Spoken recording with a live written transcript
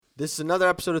This is another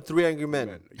episode of Three Angry Men.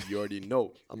 Man, you already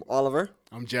know. I'm Oliver.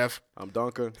 I'm Jeff. I'm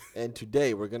Danke. And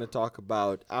today we're going to talk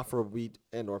about Afrobeat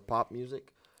and or pop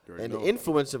music and the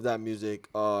influence of that music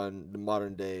on the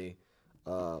modern day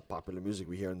popular music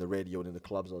we hear on the radio and in the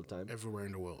clubs all the time. Everywhere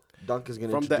in the world. Dunk is going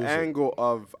to From introduce the angle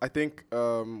of, I think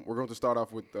we're going to start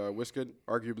off with Wizkid,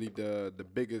 arguably the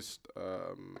biggest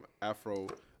Afro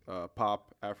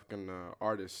pop African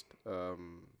artist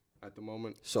at the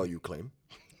moment. So you claim.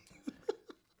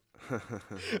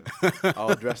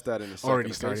 I'll address that in a second.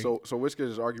 Already starting. So Wizkid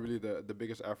is arguably the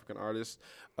biggest African artist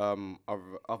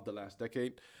of the last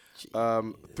decade.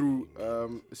 Through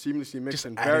seamlessly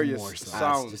mixing various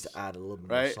sounds. Just to add a little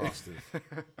bit right? more sauce to it.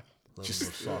 More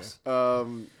sauce.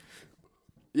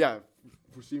 Yeah,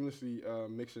 for seamlessly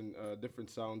mixing different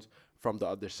sounds from the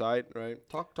other side, right?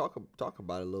 Talk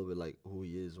about it a little bit, like who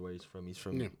he is, where he's from. He's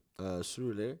from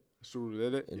Surulere.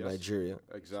 Surulere, in Nigeria.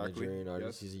 Exactly. Nigerian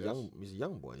artist. Yes, he's a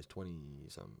young boy. He's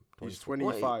 20-something. He's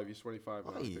 25. He's 25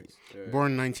 now, I think.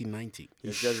 Born in 1990.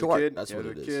 He's short. Kid. That's what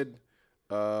it is. Kid.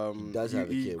 He does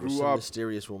have a kid with some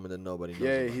mysterious woman that nobody knows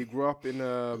about. He grew up in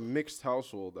a mixed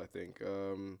household, I think.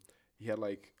 He had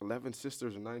like 11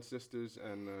 sisters or 9 sisters,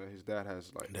 and his dad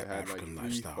has like had like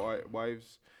 3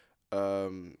 wives.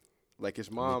 Like his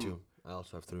mom. Me too. I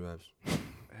also have 3 wives.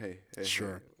 Hey,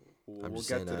 sure. We'll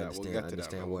get to that. We'll get to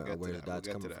that. Where his dad's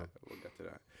coming from. We'll get to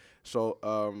that. So,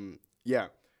 yeah.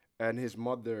 And his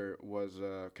mother was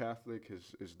Catholic.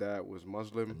 His dad was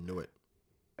Muslim. I knew it.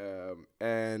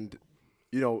 And,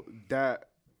 you know,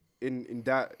 that in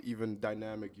that even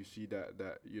dynamic, you see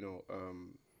that you know,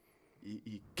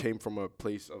 he came from a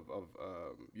place of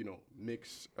you know,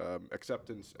 mixed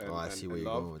acceptance and I see where you're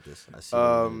love. going with this. I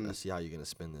see how you're going to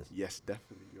spin this. Yes,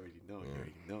 definitely. You already know. Yeah. You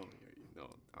already know.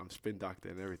 I'm spin doctor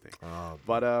and everything. Oh,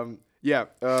 but yeah.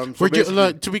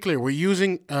 To be clear, we're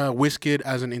using Wizkid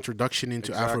as an introduction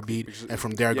into Afrobeat, and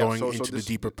from there going into the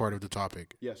deeper part of the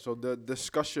topic. Yeah. So the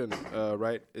discussion,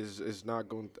 right, is not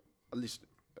going to, at least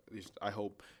I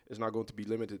hope, is not going to be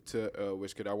limited to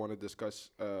Wizkid. I want to discuss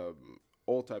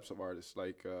all types of artists,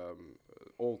 like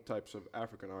all types of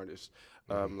African artists,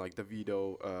 like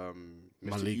Davido,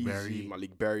 Malik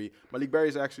Berry. Malik Berry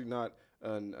is actually not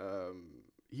an.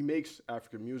 He makes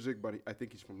African music, but I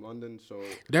think he's from London. So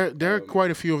there are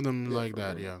quite a few of them like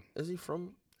that. Yeah. Is he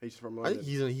from? He's from London.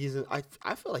 I think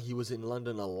I feel like he was in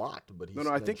London a lot, but he's no.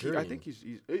 I think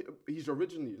he's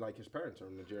originally, like, his parents are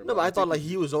Nigerian. No, but I thought like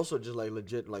he was also just like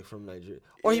legit like from Nigeria,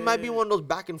 or he might be one of those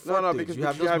back and forth. No, because you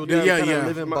have those have people that kind of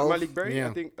live in both. Malik Berry,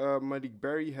 I think Malik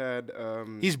Berry had.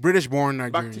 He's British born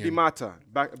Nigerian. Back to the Mata.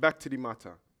 Back to the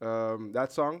Mata.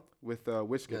 That song with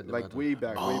Wizkid, like way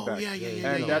back.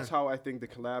 Yeah. And that's how I think the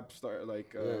collab started,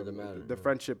 like the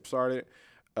friendship started.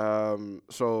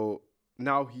 So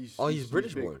now he's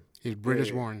British born. He's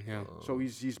British born, yeah. So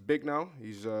he's big now.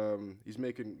 He's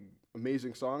making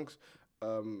amazing songs.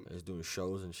 He's doing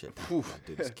shows and shit. That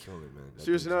dude is killing, man.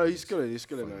 Seriously, no, he's killing,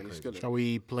 man. He's killing. Shall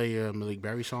we play a Malik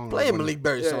Berry song? Play a Malik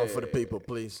Berry song for the people,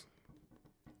 please.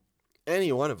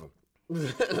 Any one of them.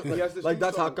 Like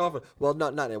that's how confident. Well,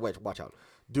 not wait. Watch out.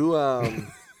 Do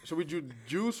Should we do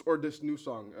Juice or this new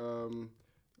song?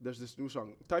 There's this new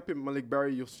song. Type in Malik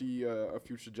Berry. You'll see a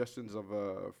few suggestions of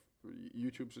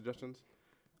YouTube suggestions.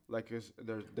 Like there's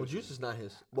well, Juice is not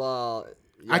his. Well,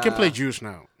 I can play Juice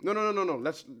now. No.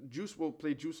 Let's Juice. We'll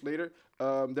play Juice later.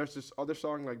 There's this other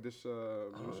song like this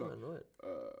new song. I know it.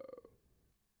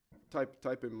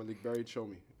 Type in Malik Berry. Show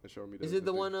me. Is it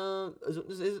the one?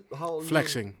 Is it how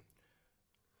Flexing?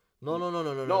 No.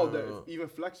 No. Even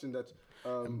Flexing. That's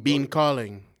Been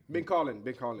Calling. Been calling.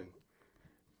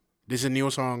 This is a new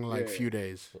song, like few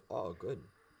days. Oh, good.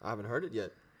 I haven't heard it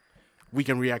yet. We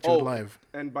can react to it live.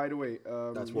 And by the way,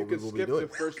 that's you can skip the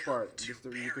first part. You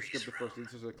can skip the first.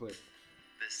 This is a clip.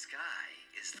 The sky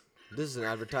is. This is an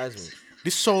advertisement.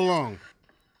 This is so long.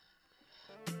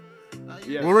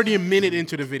 Yes. We're already a minute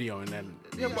into the video, and then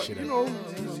but you know,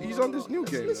 he's on this new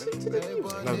game. Listen to the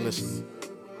music. Let's listen.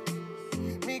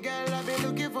 Me girl, I've been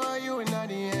looking for you in the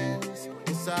ends.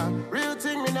 It's a real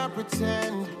thing, me not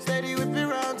pretend. Steady whip me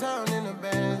round town in the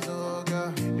Benz, oh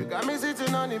girl. You got me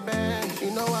sitting on the bench.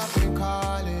 You know I've been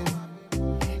calling.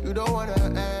 You don't wanna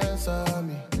answer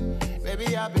me.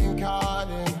 Baby, I've been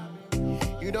calling.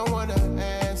 You don't wanna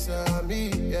answer me.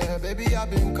 Yeah, baby, I've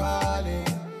been calling.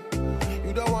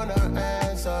 You don't wanna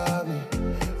answer me.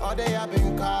 All day I've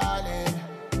been calling.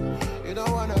 You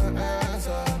don't wanna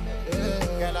answer me. Yeah.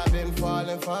 Girl, I've been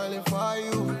falling for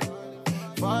you.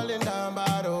 Falling down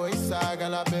by the wayside.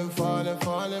 Girl, I've been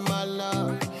falling, my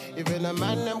love. Even the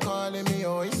man, them calling me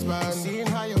always man. Seeing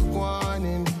how you're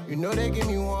going, you know they give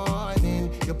me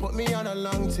warning. You put me on a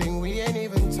long thing, we ain't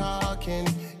even talking.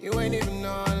 You You ain't even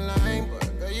online,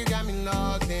 but girl, you got me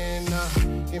logged in.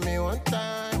 Give me one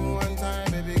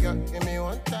time, baby girl. Give me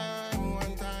one time,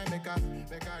 make I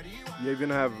rewind. You're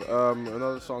gonna have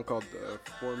another song called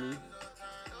For Me.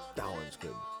 That one's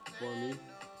good. For Me.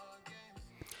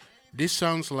 This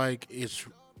sounds like it's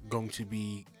going to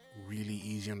be really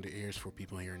easy on the ears for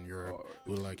people here in Europe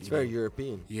who like. It's very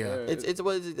European. Yeah. It's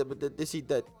what is it? But they see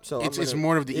that. So it's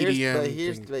more of the EDM.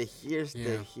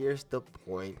 Here's the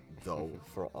point though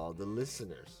for all the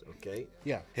listeners. Okay.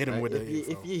 Yeah. Hit them with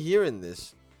if you're hearing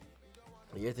this,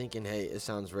 you're thinking, hey, it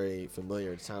sounds very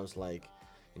familiar. It sounds like,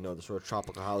 the sort of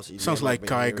tropical house. It sounds like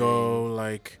Kygo,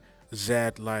 like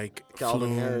Zed, like Calvin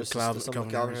Flume, Harris, some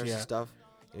Calvin Harris stuff.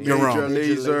 You're wrong.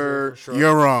 Laser. Sure.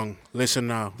 You're wrong. Listen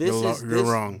now. You're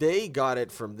wrong. They got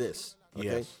it from this.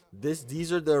 Okay. Yes.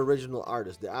 These are the original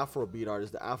artists, the Afrobeat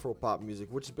artists, the Afro pop music,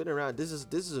 which has been around. This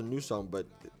is a new song, but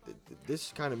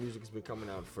this kind of music has been coming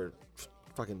out for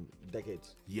fucking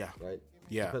decades. Yeah. Right.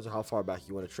 Yeah. Depends on how far back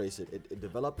you want to trace it. It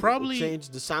developed. Probably it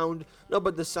changed the sound. No,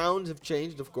 but the sounds have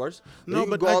changed, of course. No,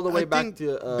 but go all the way back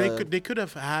to. They could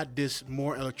have had this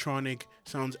more electronic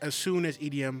sounds as soon as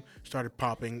EDM started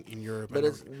popping in Europe. But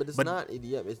it's not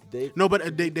EDM. It's they. No, but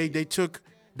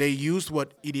they used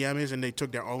what EDM is and they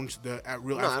took their own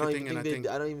real African thing.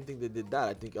 I don't even think they did that.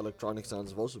 I think electronic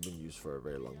sounds have also been used for a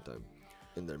very long time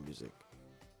in their music.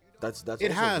 That's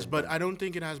it has, but I don't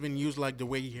think it has been used like the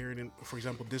way you hear it in, for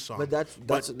example, this song. But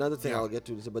that's another thing I'll get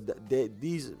to. But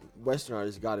these Western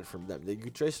artists got it from them. You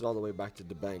trace it all the way back to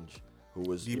D'banj, who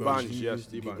was the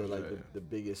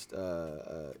biggest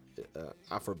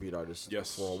Afrobeat artist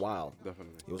for a while.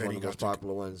 Definitely, he was one of the most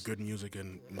popular ones. Good music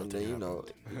and then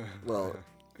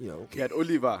he had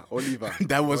Oliva.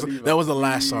 that was the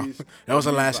last song. That was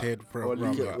the last hit.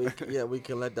 We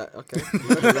can let that. Okay,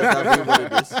 we can let that be what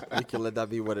it is. We can let that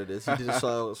be what it is. He did a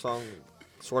song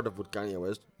sort of with Kanye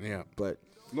West. Yeah, but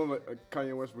no,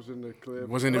 Kanye West was in the clip.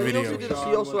 Was in the video.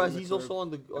 He's also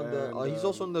on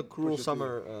the Cruel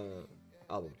Summer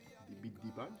album.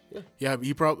 Yeah.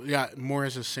 He more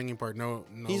as a singing part. No,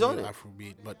 he's on it.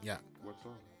 Afrobeat, but yeah. What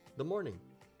song? The Morning.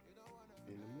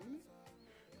 In the Morning?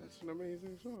 That's an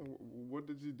amazing song. What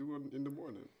did he do in the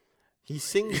morning? He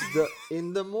sings the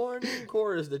in the morning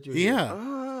chorus that you hear.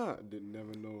 Yeah.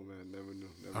 Never know, man. Never knew.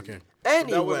 Okay.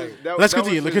 Anyway, let's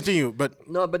continue. But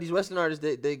no, but these Western artists,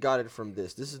 they got it from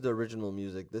this. This is the original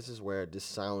music. This is where this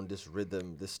sound, this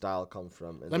rhythm, this style comes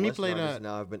from. And let me play that.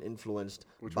 Now have been influenced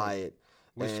by it,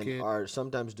 and are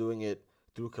sometimes doing it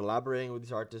through collaborating with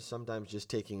these artists. Sometimes just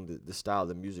taking the style,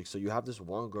 the music. So you have this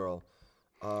one girl.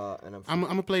 And I'm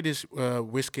gonna play this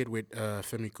Wizkid with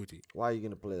Femi Kuti. Why are you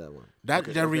gonna play that one?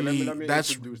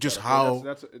 That's just how.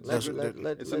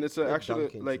 It's actually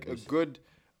like a good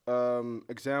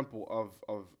example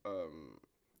of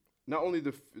not only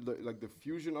the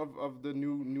fusion of the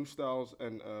new styles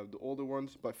and the older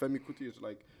ones, but Femi Kuti is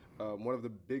like one of the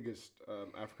biggest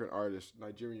African artists,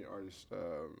 Nigerian artists.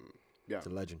 It's a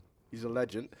legend. He's a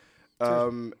legend,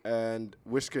 and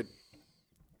Wizkid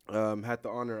had the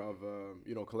honor of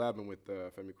collabing with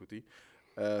Femi Kuti.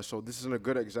 So this is a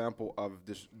good example of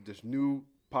this new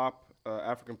pop,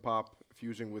 African pop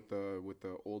fusing with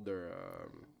the older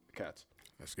cats.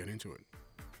 Let's get into it.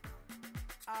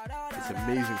 It's an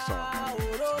amazing song.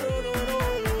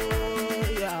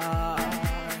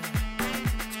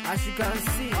 As you can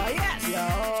see,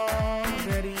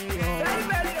 very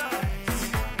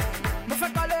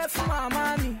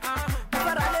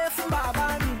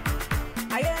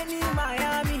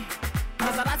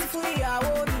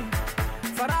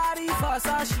Ferrari,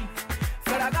 Versace,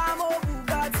 Ferragamo,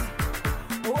 Bugatti,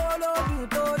 Olo,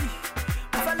 Dutori,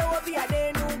 Fellow Via de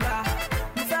Nuga,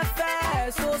 Fefe,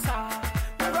 Sosa,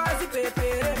 Razi,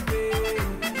 Pepe,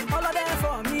 all of them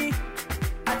for me,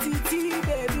 a TT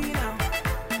baby now.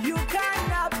 You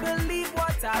cannot believe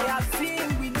what I have seen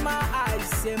with my eyes.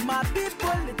 Say my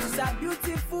people, it is a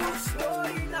beautiful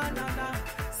story, na.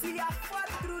 See, I fought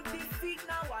through defeat,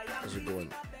 now I am. How's it going?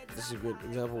 This is a good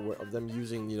example of them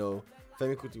using,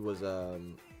 Femi Kuti was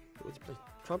what did you play?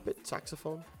 Trumpet,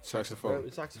 saxophone, right?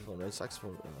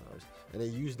 Saxophone, and they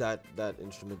use that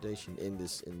instrumentation in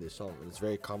this song, and it's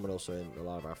very common also in a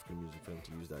lot of African music for them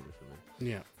to use that instrument.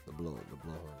 Yeah, the blow horn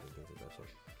and things like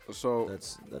that. So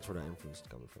that's where that influence is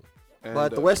coming from.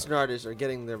 But the Western artists are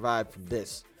getting their vibe from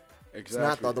this. Exactly. It's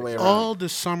not the other way around. All the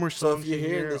summer songs you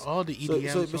hear this, all the EDM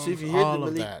songs, if you hear all the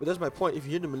of Malik, that. but that's my point. If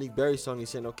you hear the Malik Berry song, he's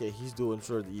saying, okay, he's doing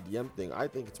sort of the EDM thing. I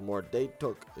think it's more they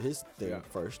took his thing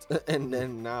first, and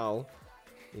then now,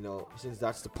 since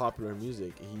that's the popular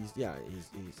music, he's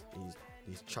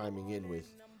chiming in with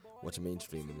what's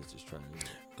mainstream and is just trying to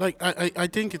like I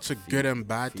think it's a good and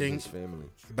bad feed thing. his family.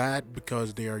 Bad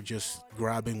because they are just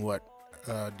grabbing what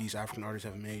these African artists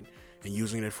have made and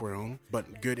using it for their own.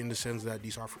 But good in the sense that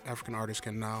these African artists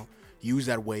can now use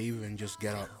that wave and just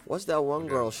get up. What's that one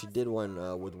girl? She did one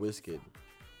with Wizkid.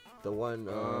 The one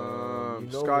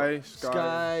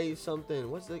Sky something.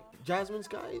 What's the Jasmine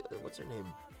Sky? What's her name?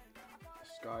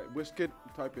 Sky. Wizkid,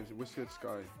 type in Wizkid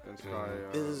Sky and Sky.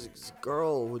 This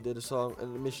girl who did a song,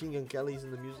 and Machine Gun Kelly's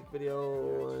in the music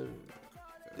video.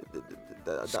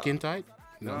 And Skin Tight?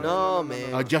 No,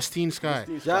 man. Justine Sky.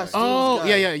 Justine Oh,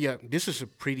 Sky. yeah. This is a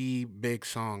pretty big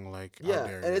song, like out Yeah,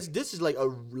 there. and this is like a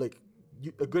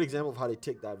good example of how they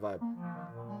take that vibe.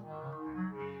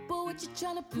 But what you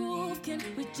tryna prove? Can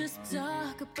we just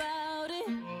talk about it?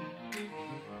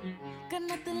 Got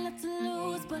nothing left to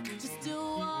lose, but you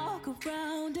still walk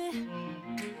around it.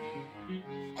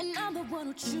 And I'm the one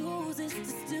who chooses to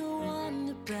still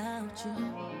wonder about you.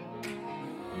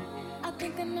 I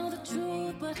think I know the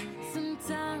truth, but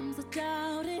sometimes I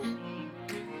doubt it.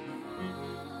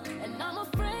 And I'm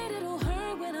afraid it'll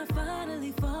hurt when I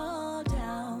finally fall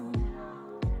down.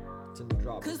 It's in the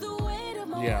drop. Cause the weight of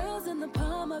my world's in the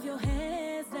palm of your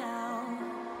hands now.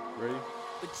 Ready?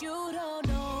 But you don't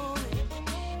know it.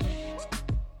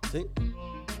 See?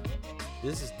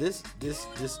 This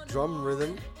drum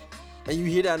rhythm, and you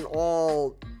hear that in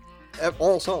all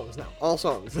songs now. All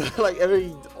songs, like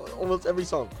almost every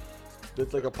song.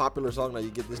 It's like a popular song now. You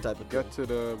get this type of thing. Get to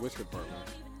the Wizkid part, man.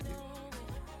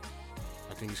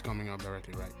 I think he's coming up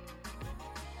directly, right?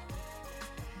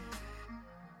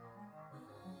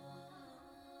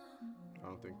 I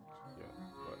don't think. Yeah.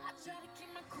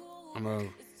 But. I'm gonna.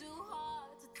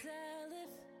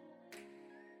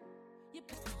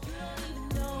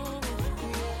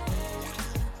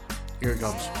 Here it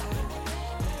comes.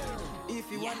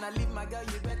 If you wanna leave my girl,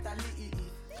 you better leave.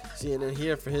 See, and then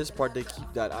here for his part, they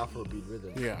keep that Afrobeat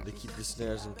rhythm. Yeah. They keep the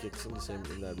snares and kicks in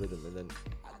that rhythm, and then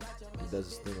he does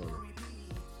his thing on it.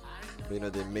 But, you know,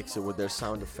 they mix it with their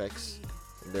sound effects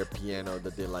and their piano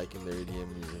that they like in their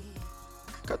EDM music.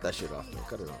 Cut that shit off, man.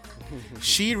 Cut it off.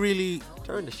 She really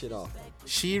Turn the shit off, man.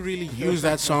 She really used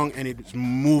that song, and it's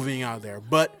moving out there.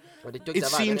 But But they took it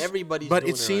that vibe, and seems, everybody's but doing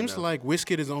it it seems right now. like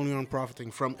Wizkid is only on profiting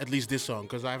from at least this song,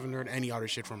 because I haven't heard any other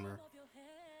shit from her.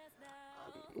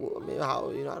 Well, I mean,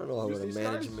 I don't know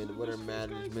what her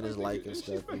management is like and stuff.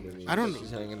 You know what I mean? I don't know.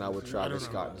 She's hanging out with Travis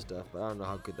Scott and stuff, but I don't know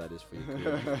how good that is for you.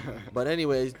 But But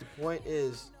anyways, the point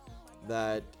is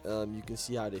that you can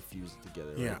see how they fuse it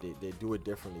together. Yeah. Right? They do it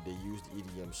differently. They use the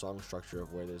EDM song structure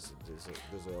of where there's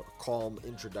a calm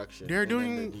introduction. They're and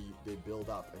then doing- they build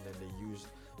up, and then they use,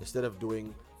 instead of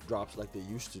doing drops like they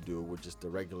used to do with just the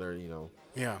regular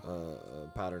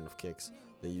pattern of kicks,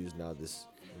 they use now this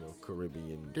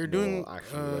Caribbean. They're doing,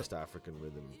 actually West African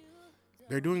rhythm.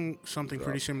 They're doing something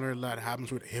pretty similar that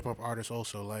happens with hip hop artists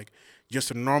also, like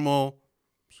just a normal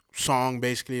song,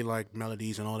 basically like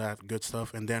melodies and all that good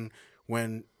stuff, and then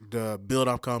when the build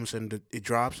up comes and it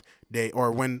drops,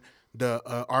 when the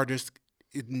artist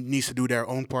it needs to do their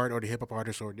own part, or the hip hop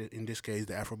artist, or in this case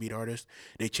the Afrobeat artist,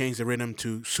 they change the rhythm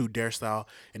to suit their style,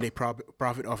 and they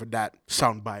profit off of that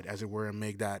sound bite, as it were, and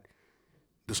make that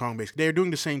the song basically. They're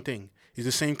doing the same thing. It's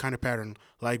the same kind of pattern,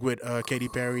 like with Katy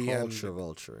Perry Culture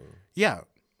vulturing. Yeah,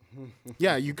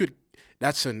 yeah. You could.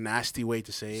 That's a nasty way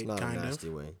to say It's it. not kind a nasty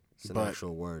of. way. It's an But-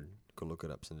 actual word. Go look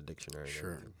it up. It's in the dictionary. and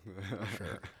Sure. everything.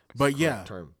 Sure. It's But a yeah, correct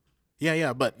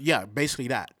term. basically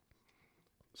that.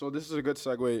 So this is a good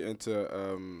segue into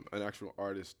an actual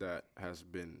artist that has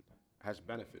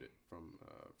benefited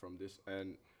from this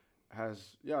and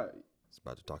has It's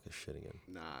about to talk his shit again.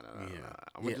 Nah. Yeah.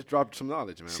 I'm gonna Yeah. just drop some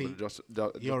knowledge, man. See, I'm gonna just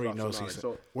He already drop some knows. knowledge. He's,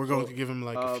 So we're going to give him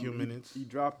like a few he- minutes. He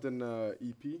dropped an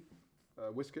EP.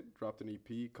 Wizkid dropped an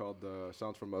EP called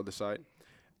 "Sounds from the Other Side,"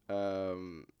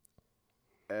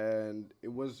 and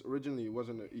it was originally, it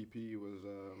wasn't an EP. It was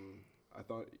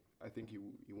I think he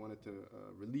wanted to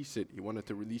release it. He wanted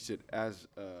to release it as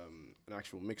an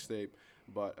actual mixtape,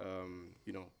 but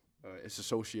his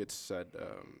associates said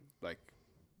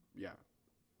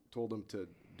told him to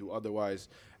do otherwise,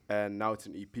 and now it's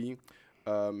an EP.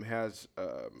 Has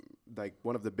like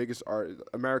one of the biggest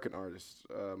American artists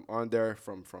on there,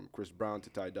 from Chris Brown to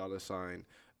Ty Dolla $ign.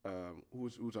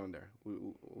 Who's on there?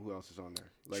 Who else is on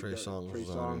there? Like Trey Songz Trey was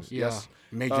on Songz. it. Yeah, Yes.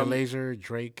 Major Lazer,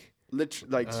 Drake.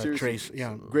 Seriously, Trace,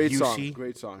 yeah, great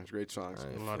UC. songs.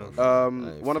 A lot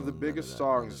of- One of the biggest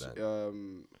songs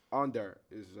on there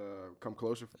is "Come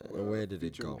Closer." Where did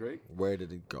it featuring go? Drake. Where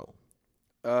did it go?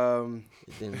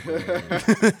 It didn't go.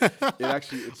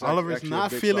 It's Oliver's actually a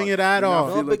not big feeling song. it at You're not all.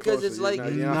 No, feeling because Closer. it's like,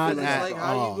 You're not it's at like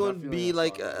how all. you gonna Not be feeling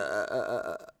like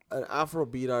that an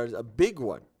Afrobeat artist, a big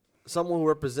one, someone who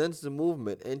represents the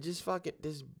movement, and just fucking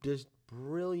there's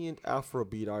brilliant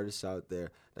Afrobeat artists out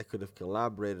there that could have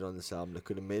collaborated on this album, that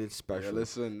could have made it special. Yeah,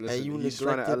 listen. And you He's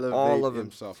trying to neglected elevate all of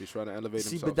himself. He's trying to elevate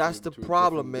See, himself. but that's the to a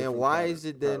problem, man. different Why pattern. is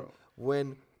it then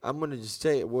when I'm gonna just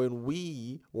say it, when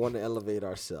we want to elevate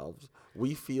ourselves,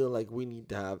 we feel like we need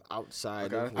to have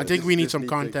outside. Okay, I think we need some need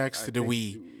context to the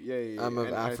we. Yeah. I'm of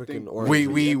and I African think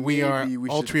origin. We are. maybe we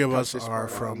All should three of cut us this are part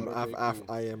out a from. little bit.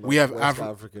 I am We of have West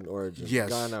Afri- African origin. Yes.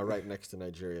 Ghana, right next to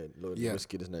Nigeria. Yeah.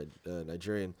 Wizkid is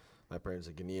Nigerian. My parents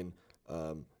are Ghanaian.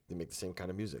 They make the same kind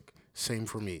of music. Same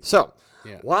for me. So,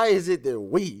 Yeah. why is it that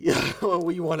we, when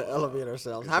we want to elevate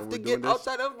ourselves, Okay, have so to we're get doing this?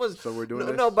 outside of us? So we're doing no,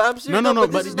 this? No, but I'm serious. No,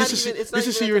 but but this this is is not even. It's not this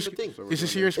is even serious. that type of thing. It's a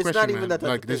serious It's question, not even man. that type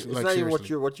Like of this. thing. It's Like not even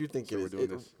seriously. what you think So it we're is. doing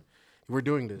this. We're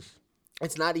doing this.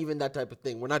 It's not even that type of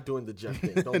thing. We're not doing the Jeff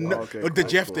thing. Don't No, worry. Okay, the cool,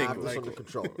 Jeff cool, thing. I have this Like, under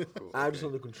control. I have this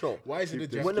under control. why is it a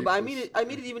Keep Jeff? When, keep but I this.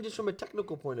 mean it even just from a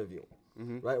technical point of view,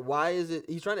 right? Why is it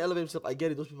he's trying to elevate himself? I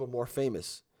get it; those people are more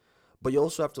famous, but you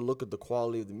also have to look at the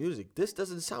quality of the music. This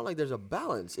doesn't sound like there's a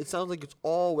balance. It sounds like it's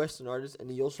all Western artists, and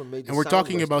he also made. And we're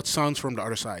talking about sounds from the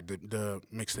other side, the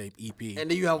mixtape EP. And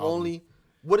then you have only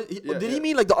what did Yeah, he yeah.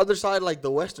 mean? Like the other side, like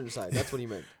the Western side? That's what he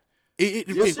meant. It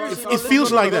seriously, feels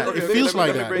no, like no, that. no, It no, feels no,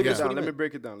 like no, that. Break Yeah. it down. What Let do me you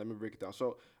break it down. Let me break it down.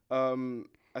 So,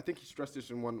 I think he stressed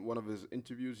this in one of his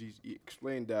interviews. He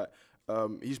explained that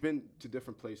he's been to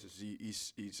different places.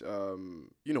 He's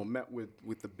met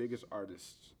with the biggest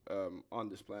artists on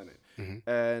this planet,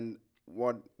 and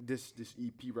what this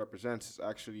EP represents is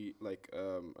actually like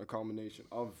a culmination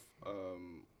of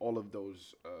all of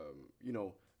those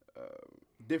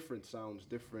different sounds,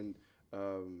 different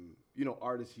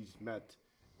artists he's met.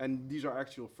 And these are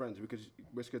actual friends because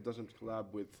Wizkid doesn't collab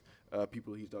with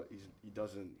people he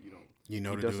doesn't. You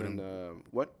know he the doesn't. dude.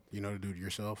 What? You know the dude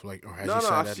yourself, like, or has No, he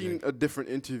said I've that? seen different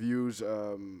interviews.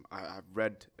 I've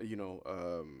read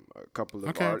a couple of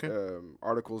Okay.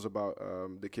 articles about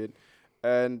the kid,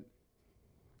 and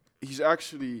he's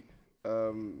actually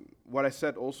what I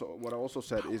also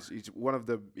said is he's one of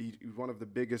the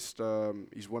biggest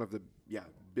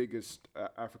biggest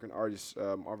African artists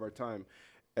of our time.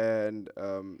 And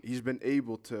he's been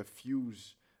able to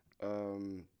fuse,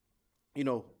 the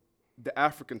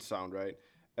African sound, right,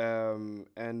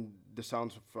 and the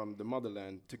sounds from the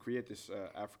motherland to create this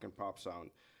African pop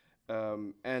sound,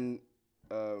 and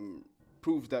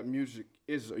proves that music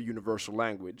is a universal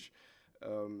language.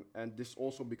 And this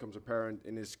also becomes apparent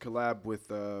in his collab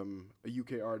with a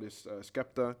UK artist,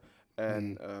 Skepta,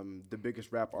 and the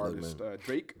biggest rap artist,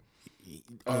 Drake.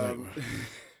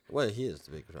 Well, he is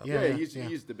the biggest rapper. Yeah, Yeah.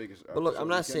 he's the biggest. But look, so I'm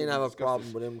we not can't saying I even have a discuss problem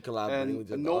this. with him collaborating with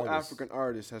the And no artists. African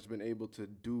artist has been able to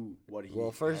do what he.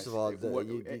 Well, first has. of all,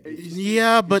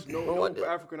 Yeah, but no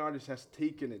African artist has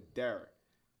taken it there.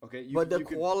 Okay, But the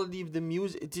quality of the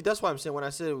music, see, that's why I'm saying when I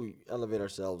said we elevate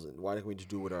ourselves, and why don't we just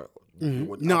do with our?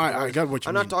 With No, African I artists. got what you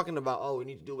I'm mean. not talking about we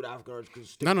need to do with African artists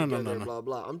because No, together, no. blah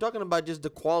blah. I'm talking about just the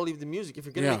quality of the music. If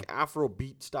you're gonna Yeah. make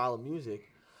Afrobeat style of music,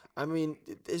 I mean,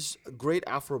 there's great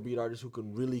Afrobeat artists who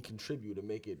can really contribute and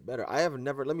make it better. I have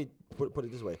never. Let me put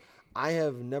it this way. I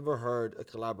have never heard a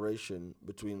collaboration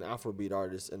between an Afrobeat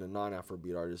artist and a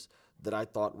non-Afrobeat artist that I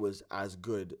thought was as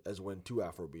good as when two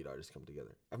Afrobeat artists come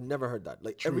together. I've never heard that.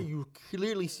 Like you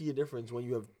clearly see a difference when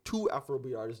you have two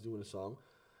Afrobeat artists doing a song.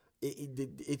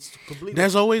 It's completely.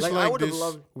 there's always I like would've this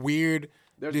loved- weird.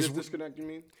 There's this this disconnect. You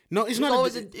mean? No, it's There's not.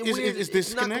 always It's weird- it's not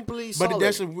disconnect. completely But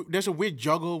solid. there's a weird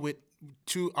juggle with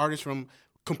two artists from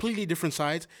completely different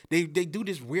sides. They do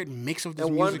this weird mix of this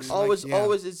And music. one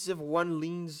always it's as if one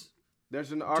leans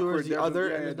There's an towards awkward. the there's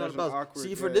other, a, and it's not there's an about. awkward.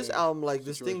 See, for yeah, this yeah, album, like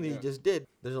this thing that he situation, just did,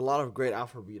 there's a lot of great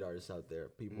Afrobeat artists out there.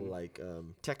 People like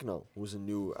Techno, who's a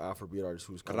new Afrobeat artist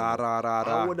who's coming. Ra, up. ra, ra,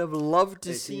 ra. I would have loved to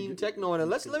Hey, can you see do- Techno in it.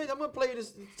 I'm gonna play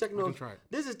this Techno. can try it.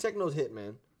 This is Techno's hit,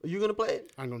 man. Are you gonna play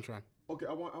it? I'm gonna try. Okay,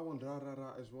 I want ra ra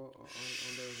ra as well on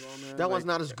there as well, man. That one's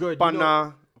not as good. You Pana.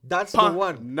 know, that's the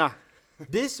one. Nah.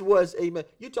 This was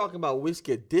you're talking about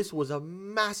Wizkid. This was a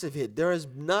massive hit. There has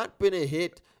not been a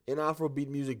hit in Afrobeat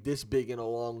music this big in a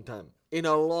long time. In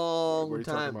a What are long you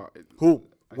talking time. about? Who?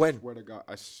 I When? swear to God,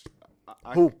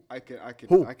 Who? I can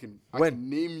Who? I can When?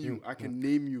 name you. I can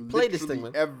name you. Play this thing,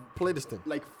 literally man. Play this thing.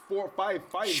 Like five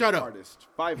Shut up. artists.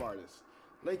 5 artists.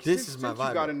 Like This since is my you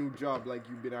vibe. got a new job, like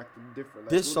you've been acting different. Like,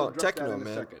 This we'll song, address that Techno, in a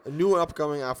man. second. A new and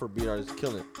upcoming Afrobeat artist,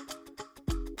 killing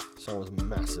it. Song was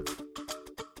massive.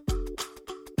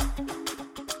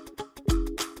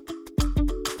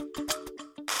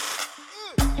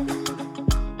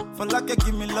 For like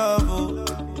give me love, oh.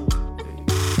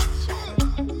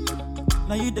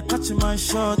 Now you the catch my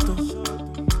shot, oh.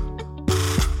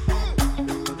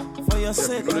 For your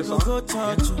sake, I go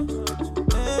church.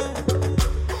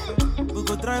 We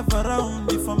go drive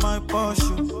around for my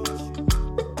Porsche.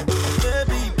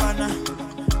 Baby pana,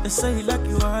 they say you like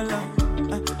you all. I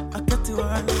get you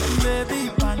all. Baby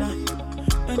pana,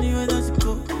 anywhere that you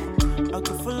go, I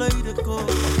can follow you to go.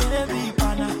 Baby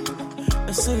pana,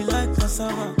 they say you like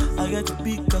cassava, I get to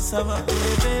big cassava.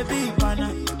 Hey, baby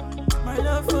pana, my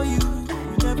love for you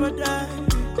never die,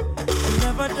 you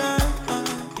never die.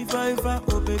 If I ever,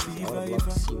 oh baby, if I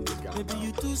ever, baby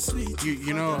you too sweet.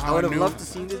 You know, I would have loved to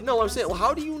see this. No, I'm saying, well,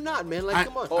 how do you not, man? Like,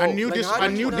 come on. I knew like, this. how I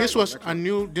did knew you this not- was. I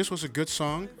knew this was a good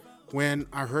song when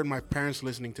I heard my parents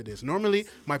listening to this. Normally,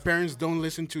 my parents don't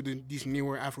listen to these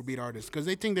newer Afrobeat artists because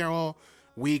they think they're all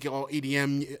weak, all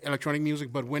EDM, electronic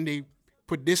music. But when they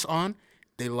put this on,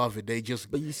 they love it. They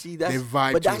just. But you see, that's they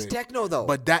vibe but to that's it. techno though.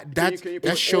 But that Can you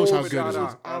that put shows how over good it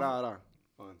is.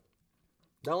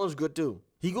 that one's good too.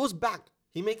 He goes back.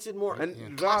 He makes it more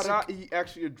And classic. Rara, he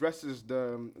actually addresses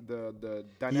the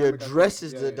dynamic. He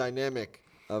addresses Yeah, the yeah. dynamic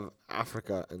of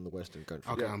Africa and the Western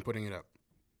country. Okay, Yeah. I'm putting it up.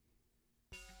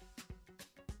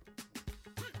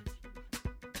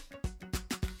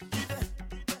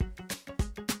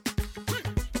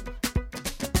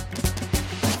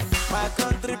 My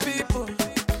country people,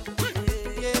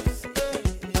 yes,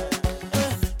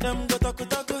 them go talk. Them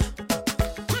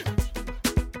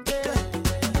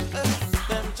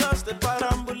just the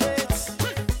parambulate.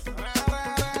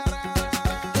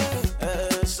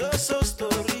 So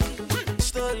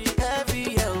story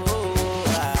heavy,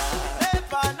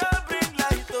 Nepa no bring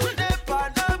light, Nepa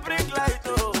no bring light,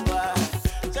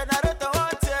 Generator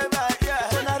whatever, yeah.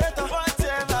 Generator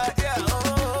whatever, yeah.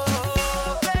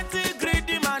 Oh, plenty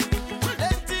greedy man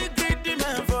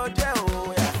for there,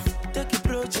 oh yeah. Take a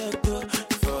project,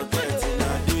 forgetting I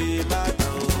do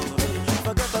matter.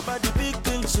 Forget about the big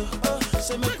things,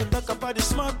 say make we talk about the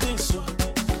small things, so.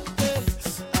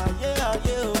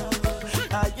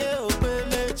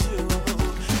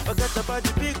 Forget about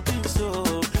the big things,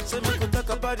 so say make we talk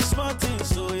about the small things,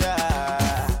 so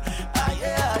yeah.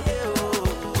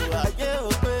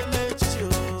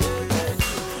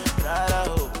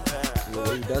 The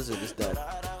way he does it is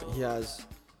that he has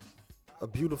a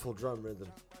beautiful drum rhythm,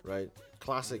 right?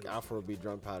 Classic Afrobeat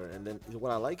drum pattern. And then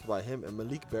what I like about him, and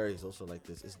Malik Berry is also like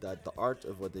this, is that the art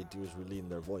of what they do is really in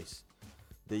their voice.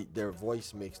 Their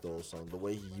voice makes the whole song. The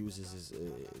way he uses his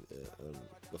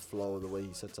the flow, the way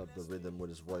he sets up the rhythm with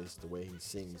his voice, the way he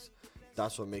sings,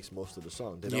 that's what makes most of the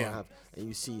song. They don't have, and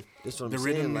you see, this is what The I'm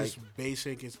rhythm saying, like, is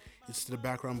basic. It's the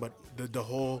background, but the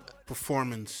whole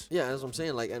performance. yeah, that's what I'm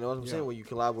saying. Like, and what I'm saying, when you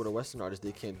collab with a Western artist,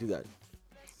 they can't do that.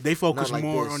 They focus Not like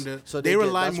more this. on the. So they get-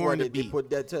 rely that's more why on the they beat. put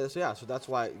that so yeah, so that's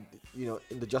why, in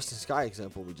the Justin Sky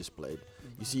example we just played,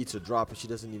 you see it's a drop and she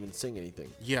doesn't even sing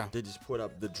anything. Yeah. They just put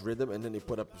up the rhythm and then they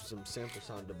put up some sample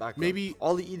sound in the background. Maybe-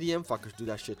 all the EDM fuckers do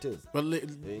that shit too. But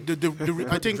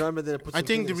I think Drum and then it puts I some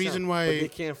think the thing in reason sound. why but they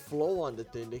can't flow on the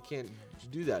thing, they can't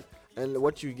do that. And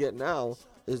what you get now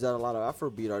is that a lot of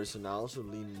Afrobeat artists are now also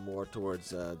leaning more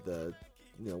towards the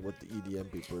what the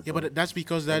EDM people are yeah, doing. but that's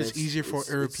because that And is it's- easier for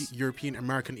it's- European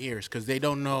American ears because they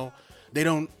don't know they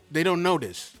don't know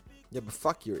this. Yeah, but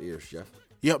fuck your ears, Jeff.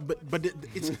 Yeah, but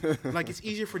it's like it's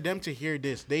easier for them to hear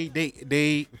this. They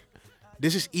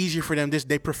this is easier for them.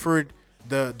 They preferred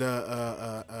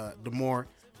the more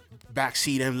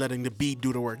backseat and letting the beat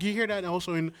do the work. You hear that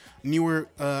also in newer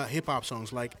hip hop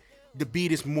songs. Like the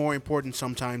beat is more important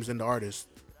sometimes than the artist.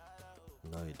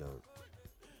 No, you don't.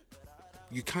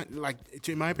 You can't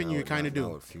in my opinion, you kind of do.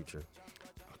 Or Future.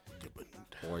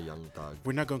 Or Young Thug.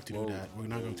 We're not going to do that. We're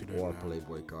not going to do Or that. now.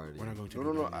 Playboy Cardi. We're not going to No,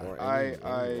 do no, no. that. now. Or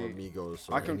I Migos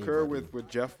or I concur anybody. with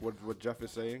Jeff. What Jeff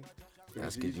is saying.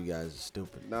 That's because you guys are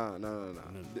stupid. Nah.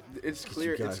 It's 'Cause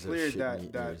clear. you guys It's have clear shit that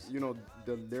meat that ears.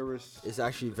 the lyrics. It's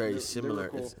actually very The similar.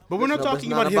 lyrical- It's, But we're not no, but talking it's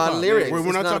not about hip-hop. lyrics. We're It's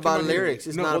not not talking about about lyrics.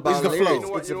 It's no, not it's about the flow. lyrics. You know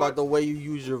what, It's you know about what? the way you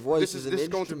use your voice This as is an this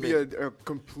going to be instrument. a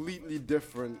completely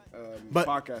different But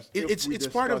podcast. it's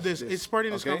part of this. It's part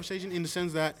of this okay? conversation in the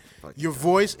sense that Fuck your yeah.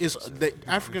 voice is the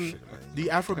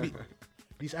Afrobeat.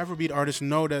 These Afrobeat artists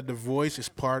know that the voice is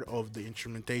part of the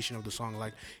instrumentation of the song.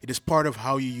 Like it is part of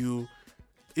how you.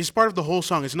 It's part of the whole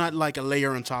song. It's not like a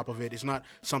layer on top of it. It's not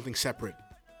something separate.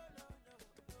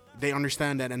 They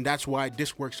understand that, and that's why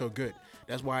this works so good.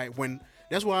 That's why when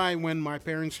my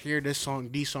parents hear these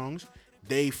songs,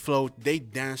 they float, they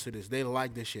dance to this, they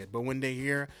like this shit. But when they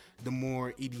hear the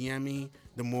more EDM-y,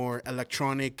 the more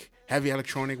electronic, heavy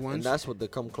electronic And ones, that's what they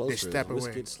come closer. step away.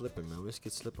 Wizkid slipping, man.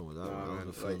 Wizkid slipping without. I Man,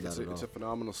 wasn't feeling that at it's all. a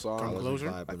phenomenal song. Come I wasn't closer?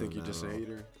 vibing I think on you're that just at a all.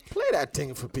 hater. Play that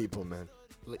thing for people, man.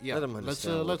 yeah, Let them let's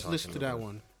understand what we're let's listen to talking that about.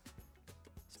 one.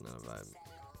 It's not a vibe.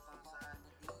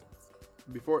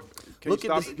 before, can Look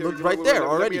you at stop? this- look right there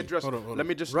already. Let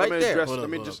me just Right there. let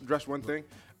me just address one thing.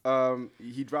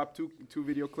 He dropped two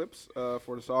video clips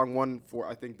for the song. One for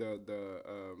I think the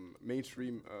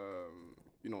mainstream,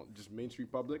 just mainstream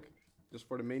public, just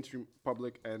for the mainstream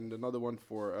public, and another one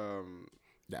for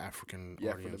The African for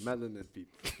the audience. melanin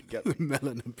people. Get me?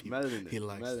 Melanin people. Melanin. He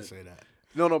likes to Melanin. say that.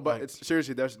 No, but Like- it's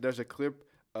seriously. There's a clip,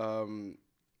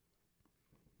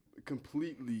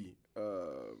 completely,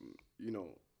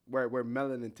 where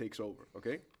melanin takes over.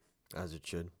 Okay. As it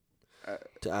should. Uh,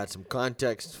 To add some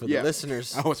context for yeah. the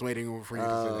listeners, I was waiting for you to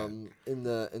say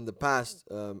that. in the past,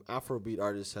 Afrobeat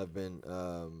artists have been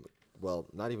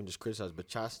not even just criticized but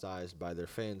chastised by their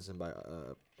fans and by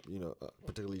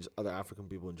particularly just other African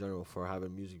people in general for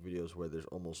having music videos where there's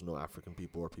almost no African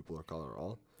people or people of color at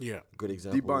all. Yeah. Good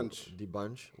example. Debunch.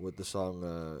 Debunch with the song.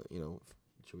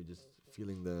 Should we just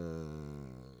feeling the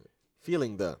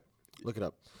look it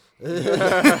up.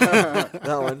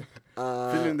 That one.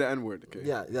 Feeling the N word. Okay.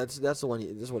 Yeah, that's the one.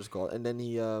 This is what it's called. And then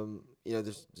he,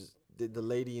 there's just the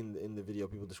lady in the video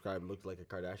people described looked like a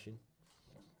Kardashian.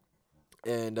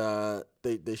 And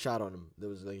they shot on him. There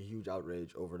was like a huge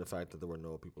outrage over the fact that there were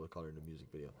no people of color in the music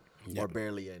video, or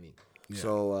barely any. Yeah.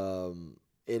 So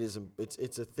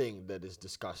it's a thing that is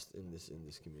discussed in this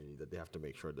community that they have to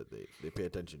make sure that they pay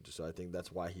attention to. So I think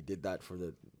that's why he did that for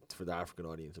the African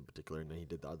audience in particular, and then he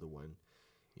did the other one,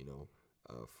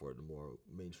 for the more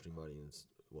mainstream audience.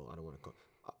 Well, I don't want to call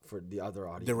for the other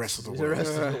audience. The rest of the The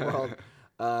rest of the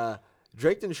world.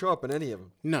 Drake didn't show up in any of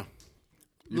them. No.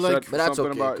 You Like- said But that's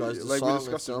something okay, about 'cause the like we song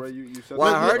discussed it, itself- right? You said Well,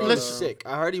 I something heard he about, was sick.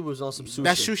 I heard he was on some sushi.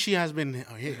 That sushi has been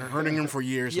hurting him for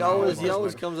years. He now, always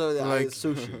almost. comes out with like-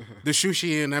 sushi. The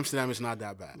sushi in Amsterdam is not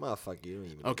that bad. Motherfucker, you don't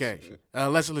even. eat Okay,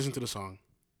 sushi. let's listen to the song.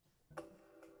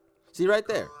 See right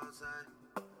there.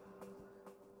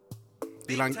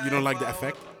 You don't like the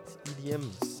effect? EDM.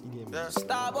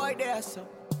 Starboy there, so.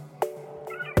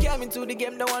 Came into the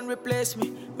game, no one replace me.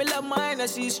 Me love mine, I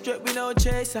see straight, we no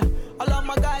chaser. All of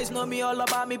my guys know me all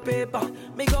about me paper.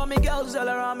 Me got me girls all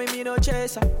around me, me no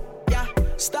chaser. Yeah,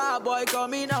 Starboy call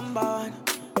me number one.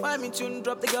 When me tune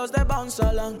drop, the girls they bounce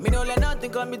along. Me no let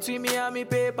nothing come between me and me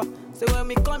paper. So when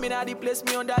me come in, I the place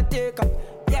me on that take up.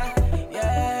 Yeah,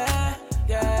 yeah,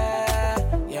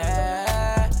 yeah,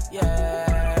 yeah,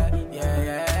 yeah,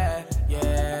 yeah,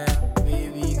 yeah.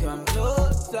 Baby, come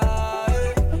closer.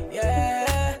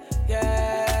 Yeah,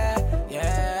 yeah,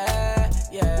 yeah,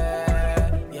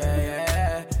 yeah,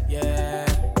 yeah,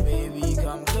 yeah. Baby,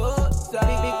 come closer.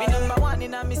 Big number one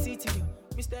in my city.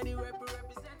 Me steady represent.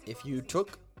 If you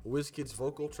took Wizkid's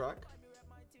vocal track,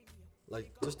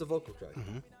 like just the vocal track,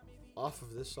 off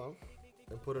of this song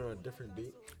and put it on a different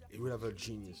beat, you would have a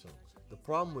genius song. The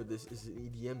problem with this is an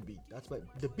EDM beat.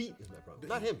 The beat is my problem,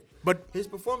 not him. But his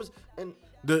performance and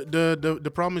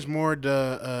the problem is more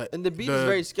the and the beat is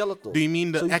very skeletal. Do you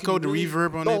mean the So you echo, can the really-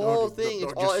 reverb on the it? whole or thing?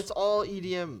 or It's all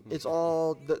EDM. It's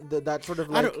all that sort of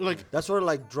like that sort of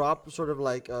like drop, sort of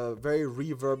like very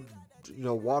reverb,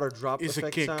 water drop It's a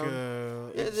effect kick.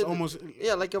 sound. It's almost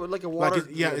like a water.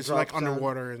 it's drop like sound.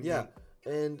 underwater and Yeah,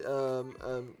 and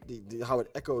the how it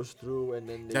echoes through, and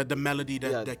then the melody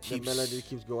that keeps the melody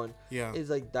keeps going. Yeah, It's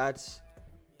like that's,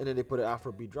 and then they put an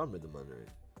Afrobeat drum rhythm under it.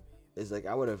 It's like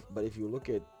I would have, but if you look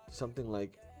at something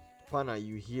like Pana,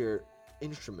 you hear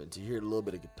instruments, you hear a little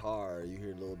bit of guitar, you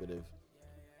hear a little bit of,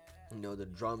 the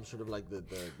drums, sort of like the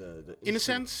in a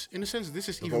sense, this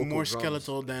is the even vocal more drums.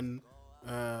 skeletal than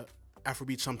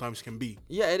Afrobeat sometimes can be.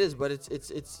 Yeah, it is, but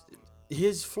it's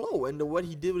his flow and what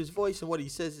he did with his voice and what he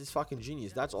says is fucking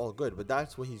genius. That's all good, but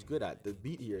that's what he's good at. The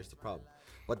beat here is the problem.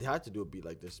 But they had to do a beat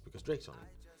like this because Drake's on it.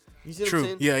 You see what I'm True.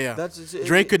 saying? Yeah. That's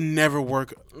Drake could never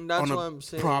work That's on what a I'm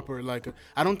saying. proper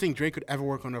I don't think Drake could ever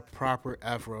work on a proper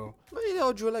Afro.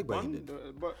 Well, Drew like but he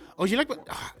did. but Oh, you like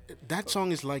that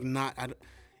song is like not.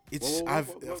 It's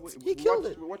He killed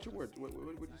it. What's your word? What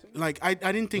did you say? like I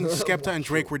didn't think Skepta and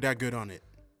Drake were that good on it.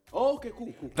 Oh, okay,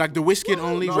 cool. Like the Wizkid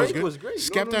only was Drake good. was great.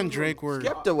 Skepta and Drake were.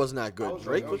 Skepta was not I good. was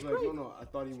Drake like, was great. No, I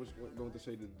thought he was going to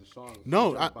say the song.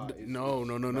 No, Featured by is-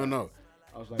 no.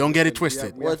 I was like, Don't get it we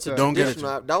twisted. have Well, it's a to Don't get it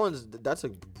traditional. That's a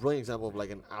brilliant example of like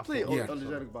an play Afro. Yeah.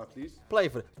 please. Play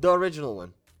for the original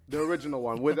one. The original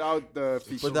one without the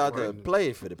feature. Without the play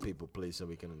it for the people, please, so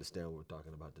we can understand what we're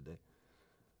talking about today.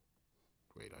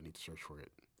 Wait, I need to search for it.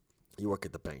 You work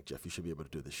at the bank, Jeff. You should be able to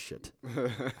do this shit.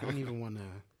 I don't even want to.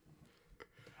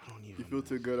 I don't even. You feel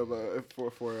too good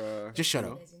about for Just shut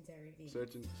up.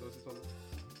 searching something.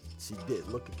 See,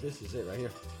 look at this. Is it right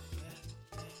here?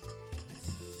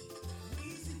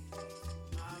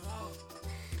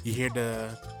 You hear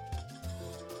the.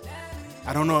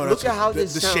 I don't know. Look at how the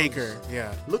this sounds. shaker.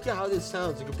 Yeah. Look at how this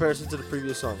sounds in comparison to the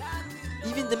previous song.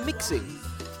 Even the mixing.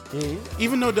 Yeah.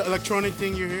 Even though the electronic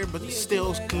thing you hear, but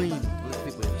still clean. Let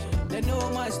people hear this. They know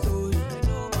my story.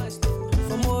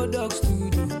 From old dogs to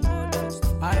do.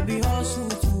 I be hustle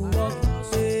to work.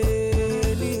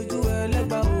 Say, leave to a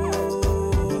leba,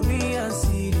 oh, me and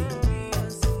Siri.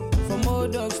 From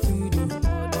old dogs to do.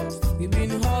 We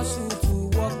been hustle to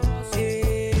work.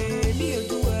 Say, leave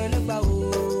to a leba,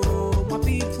 oh, my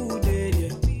people dead.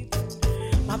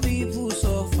 My people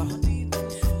suffer.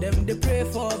 Them they pray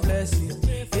for blessing.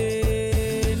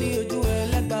 Hey, leave to a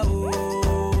leba,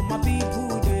 oh, my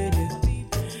people dead.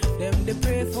 Them they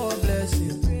pray for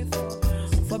blessing.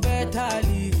 For better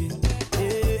living.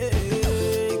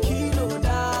 Hey, kilo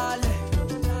dale.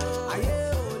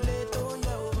 Aye, ole to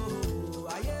yo.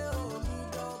 Aye, ole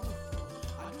dog.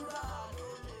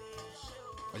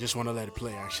 I just want to let it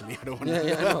play. Actually, I don't want.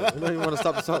 Yeah, I know. I don't even want to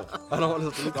stop the song. I don't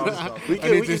want to stop. We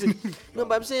can. No,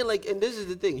 but I'm saying like, and this is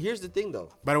the thing. Here's the thing, though.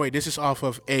 By the way, this is off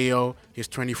of AO, his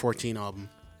 2014 album.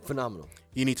 Phenomenal.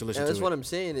 You need to listen And to that's it. what I'm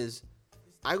saying is,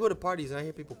 I go to parties and I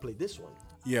hear people play this one.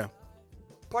 Yeah.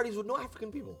 Parties with no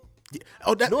African people. Yeah.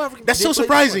 Oh, that, No African. that's they so play this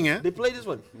surprising, one. eh? They play this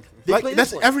one. They Like play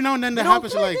that's this one. every now and then that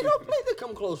happens. They Like, don't play the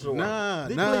Come Closer one. They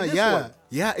nah, play this yeah, one.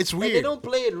 yeah, it's And weird. they don't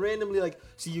play it randomly. Like,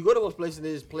 see, you go to most places and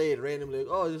they just play it randomly. Like,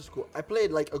 oh, this is cool. I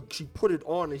played like she put it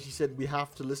on and she said we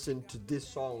have to listen to this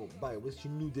song by which she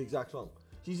knew the exact song.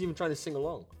 She's even trying to sing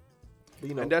along. But,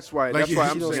 you know, And that's why. Like, That's why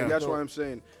you I'm don't saying. know. That's why I'm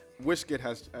saying. Wizkid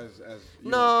has you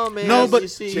no man. No, as but you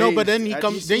see, no, but then he Changed-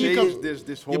 comes. at Then you least come. changed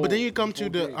this Yeah, but then whole- you come to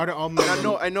whole the thing. other album.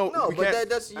 I know. No, we but can't-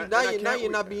 that's and now I you're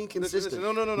can't- not being listen, consistent.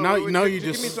 No. Now- wait, now wait, you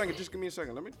just give me a just- second. Just give me a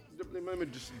second. Let me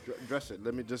just address it.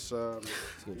 Let me just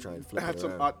He's gonna try and flip add it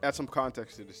some around. add some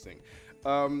context to this thing.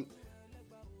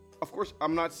 Of course,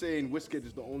 I'm not saying Wizkid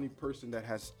is the only person that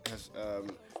has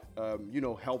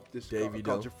helped this Davido.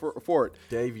 culture forward.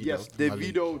 Davido. Yes,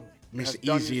 Davido. Mr. has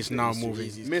done Easy his is now thing. moving.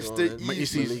 Mr. Malik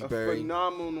Easy, a Berry.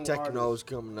 phenomenal Techno's artist.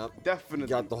 coming up. Definitely. You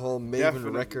got the whole Maven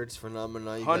Definitely. Records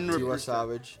phenomenon. You got 100%. Tiwa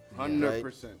Savage.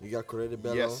 100%. Right? You got Correa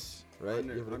Bello. Yes. Right?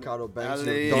 You have 100. Ricardo Banks.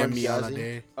 LA. You have Don Yemi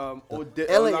Jazzy.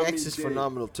 Alade. LAX is Olamide.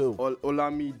 phenomenal too.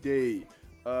 Olamide.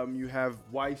 You have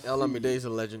YC. Olamide is a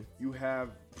legend. You have.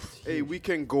 Hey, we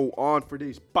can go on for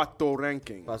days. Pato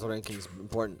ranking. Paso ranking is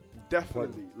important.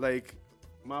 Definitely. Like,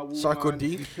 my woman.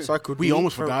 Sarkodie. We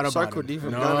almost forgot about Sarkodie him.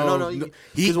 from No, Ghana. No. no.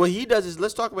 Because what he does is,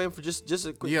 let's talk about him for just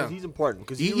a quick. Yeah. 'Cause he's important.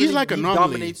 Because He's really, like an he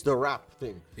anomaly. dominates the rap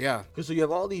thing. Yeah. Because so you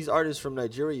have all these artists from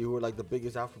Nigeria who are like the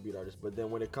biggest Afrobeat artists, but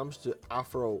then when it comes to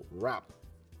Afro rap,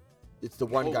 it's the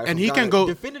one guy. And from he Ghana. can go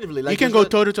definitively. he can there's go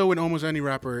not- toe to toe with almost any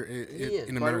rapper Yeah.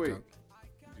 in By the way, America.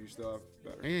 do you still have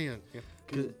better? Yeah.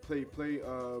 Can you play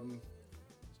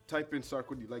type in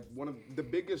Sarkodie, like one of the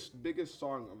biggest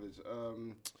song of his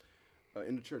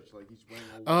in the church, like he's wearing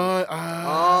all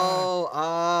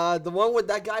the one with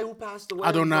that guy who passed away.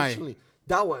 Adonai. unfortunately.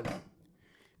 That one.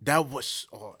 That was.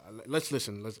 Oh, let's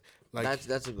listen. Let's like.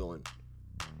 That's a good one.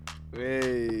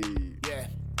 Hey. Yeah.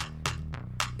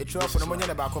 It's off for the money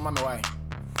about come on my way.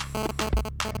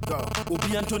 Go.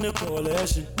 Obi Antone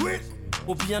Coalition.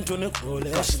 Obi Antone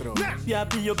Coalition. Yeah,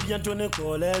 be Obi Antone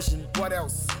Coalition. What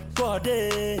else?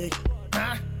 Corday.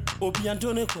 Obi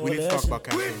Antone Coalition. We need to talk about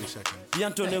Castro in a second. Obi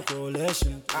Antone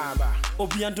Coalition. Aba.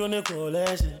 Obi Antone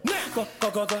Coalition.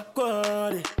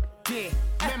 Corday. Yeah.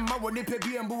 Memma woni pe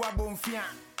bi embu abonfia.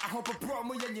 I hope a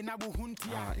promo yen na bu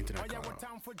huntia. Internet Oya call. what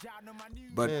time for jano mani.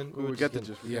 But Man, We get the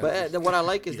gist. Yeah. But what I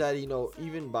like is that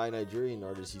even by Nigerian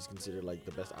artists, he's considered like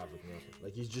the best African rapper.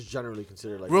 Like he's just generally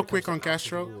considered like. real when it quick comes on to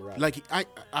African Castro, rap. like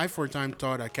I for a time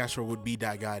thought that Castro would be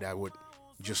that guy that would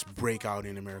just break out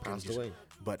in America. and Passed just- away.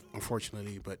 But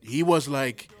unfortunately, he was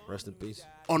like Rest in peace.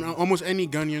 on almost any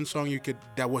Ghanaian song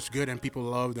that was good and people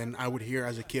loved and I would hear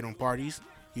as a kid on parties,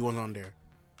 he was on there.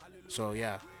 So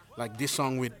yeah, like this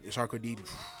song with Sarkodie,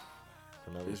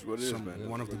 It's what it is, man.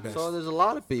 one of the best. So there's a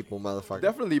lot of people, motherfucker.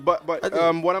 Definitely, but I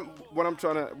think- what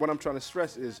I'm trying to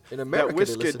stress is In America, they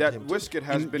listen to him too. Wizkid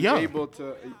has been yeah. able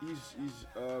to. He's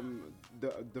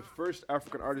the first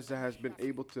African artist that has been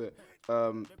able to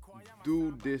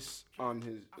do this on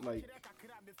his like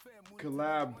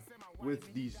collab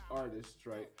with these artists,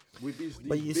 right? With these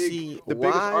But you big, see, the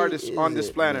biggest why artists on is this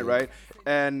it, planet, man? right?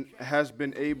 And has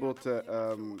been able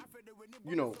to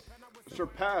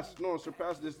surpass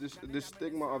this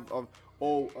stigma of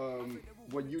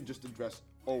what you just addressed.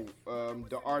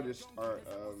 The artists are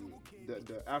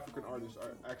the African artists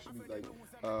are actually like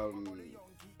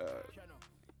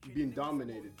being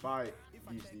dominated by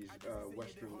these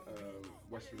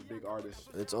Western big artists.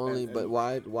 It's only, And- but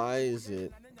why is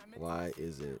it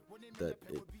that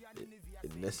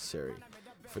it necessary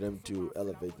for them to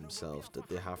elevate themselves that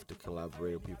they have to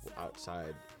collaborate with people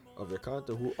outside of their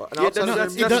content. Who and Yeah, outside of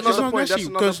that's their music, another point. That's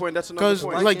another point. That's another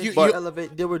point. why like can't you-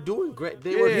 elevate. They were doing great.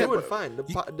 They Yeah, were yeah, doing but- fine.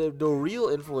 The real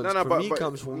influence for me but-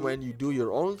 comes from when you do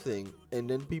your own thing, and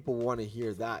then people want to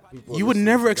hear that. People You would listen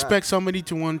never to expect somebody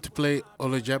to want to play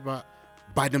Olajeba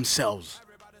by themselves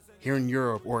here in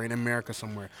Europe or in America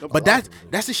somewhere. But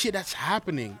that's the shit that's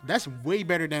happening. That's way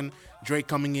better than Drake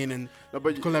coming in and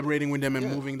collaborating with them and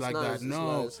moving it's like not that. as-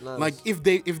 No, it's not like as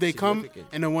if they come significant.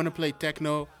 and they want to play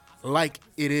techno like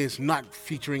it is, not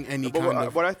featuring any But kind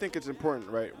of. what I think is important,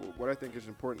 right? What I think is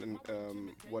important,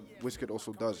 and what Wizkid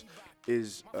also does,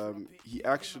 is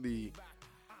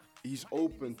he's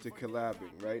open to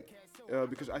collabing, right?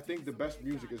 Because I think the best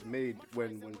music is made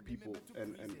when people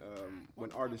and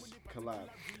when artists collab.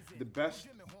 The best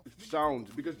sounds,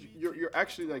 because you're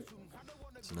actually like.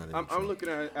 I'm looking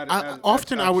at it.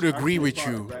 Often I would as agree actual with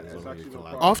product, you. right? As actual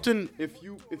product. Often, if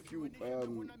you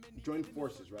join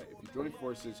forces, right? If you join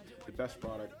forces, the best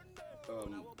product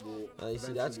will. You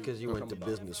see, that's because you went to come about.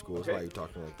 business school. That's Okay. why you're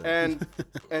talking like that.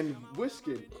 And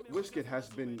Wizkid has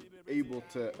been able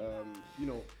to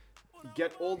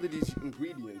get all of these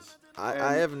ingredients.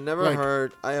 I have never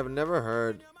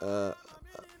heard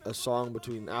a song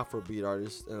between an Afrobeat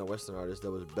artist and a Western artist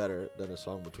that was better than a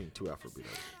song between two Afrobeat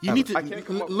artists. you need to I can't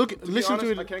come up, listen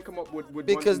to it. I can't come up with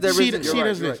Because one. there See, isn't- see, you're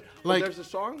there's right, this. Well, Like, there's a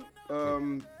song,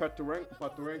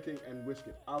 Patoranking and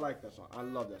Wizkid. I like that song. I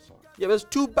love that song. Yeah, there's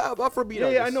two Afrobeat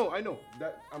artists. Yeah, I know.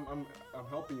 That I'm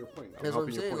helping your point. That's what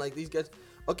I'm saying. Like these guys.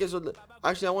 Okay, so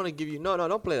actually, I want to give you. No,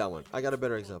 don't play that one. I got a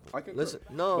better example. I can listen.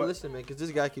 correct, No, but- listen, man, because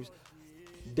this guy keeps.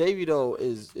 Davido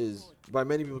is by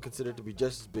many people considered to be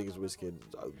just as big as Wizkid.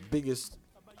 Biggest.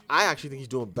 I actually think he's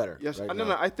doing better. Yes, right no,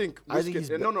 now. I think Wizkid, I think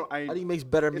he's. I think he makes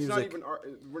better it's music. not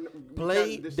even.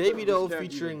 Play Davido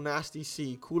featuring Nasty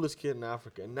C, coolest kid in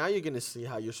Africa, and now you're gonna see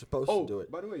how you're supposed to do it.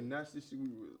 By the way, Nasty C.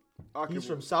 He's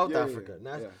from South Africa.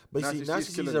 But see,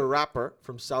 Nasty C is a rapper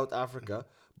from South Africa,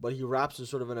 but he raps in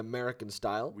sort of an American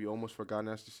style. We almost forgot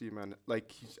Nasty C, man. Like,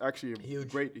 he's actually a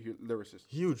great lyricist.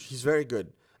 Huge. He's very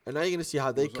good. And now you're gonna see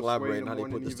how they was on collaborate Sway and how in they the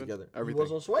put this morning together. even? He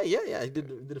was on Sway. Yeah. He did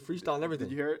a freestyle and everything.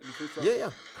 Did you hear it? The freestyle? Yeah.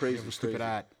 Crazy. stupid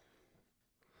ad.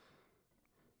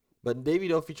 But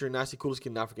Davido featuring Nasty, coolest kid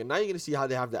in Africa. Now you're gonna see how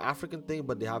they have the African thing,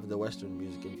 but they have the Western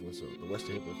music influence, so the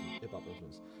Western hip hop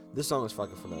influence. This song is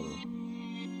fucking phenomenal.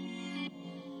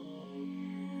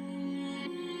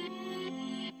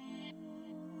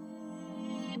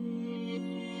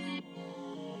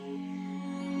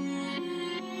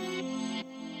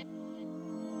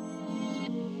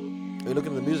 You're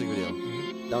looking at the music video.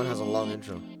 That one has a long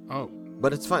intro. Oh,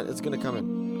 But it's fine. It's gonna come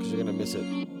in because you're gonna miss it.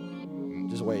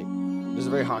 Just wait. There's a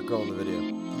very hot girl in the video.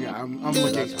 yeah, I'm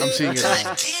looking. I'm seeing it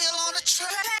now.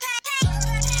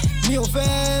 Mi ò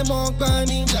fẹ́ mọ gbọ́n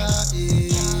nígbà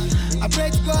I pray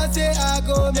to God say I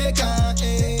go make her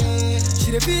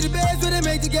She dey feel the bass when they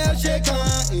make the girl shake her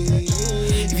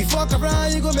If you fuck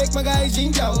around, you go make my guy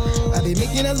ginger I be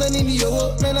making us money in the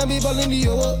yo, man I be balling the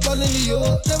yo,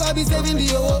 Never be saving the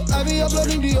yo, I be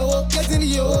uploading the yo, getting the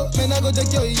yo. Man I go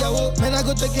take your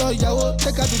yawo,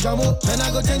 take her to jamo. Man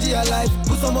I go change your life,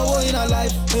 put some more in her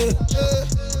life.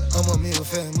 I'm a me ò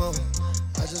fẹ́ mọ,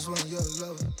 I just want your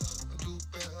love.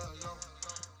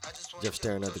 Jeff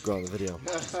staring at the girl in the video.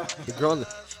 The girl,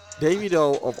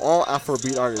 Davido of all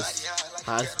Afrobeat artists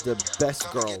has the best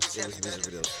girls in his music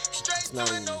videos. It's not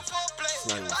even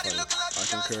funny. I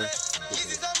concur.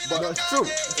 But no, it's true.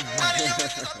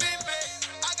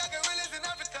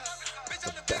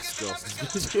 The best girls in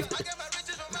his music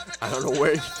videos. I don't know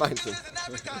where he finds them.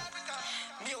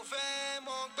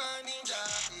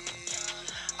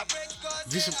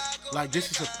 This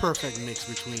is a perfect mix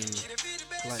between.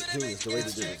 Like, Genius, the way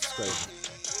they did it. It's crazy.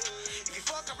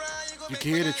 you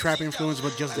can hear the trap influence,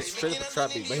 but just It's straight up a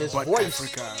trap beat, but his but voice,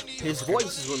 Africa. his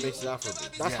voice is what makes it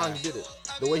Afrobeat. That's how he did it.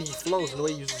 The way he flows and the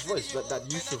way he uses his voice,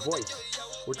 that use of voice,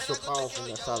 which is so powerful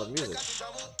in that style of music.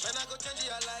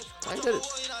 I did it.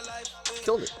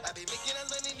 Killed it.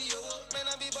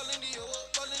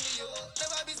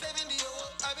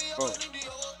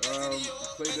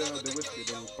 Play the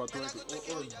Wizkid and Patoranking.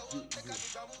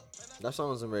 That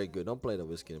song isn't very good. Don't play the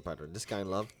Wizkid and Pattern. This Kind of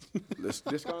Love. This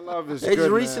kind of love is They good,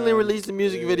 just recently man. released a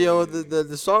music video.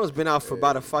 The song has been out for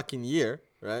about a fucking year,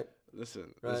 right?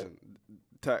 Listen.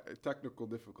 Technical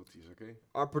difficulties, okay?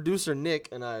 Our producer Nick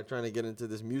and I are trying to get into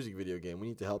this music video game. We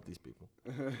need to help these people.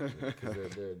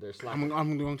 Because they're slacking.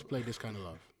 I'm going to play This Kind of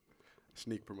Love.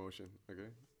 Sneak promotion, okay?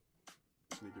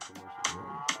 Sneaky promotion.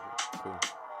 Cool.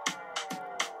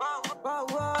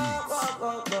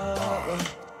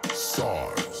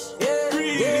 SARS.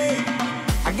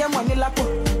 I get money like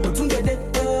Motungede.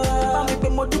 Bá mi pé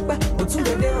mo dúpẹ́,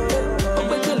 Motungede.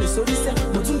 Ọgbẹ́ tó lè sórí sẹ́,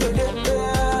 Motungede.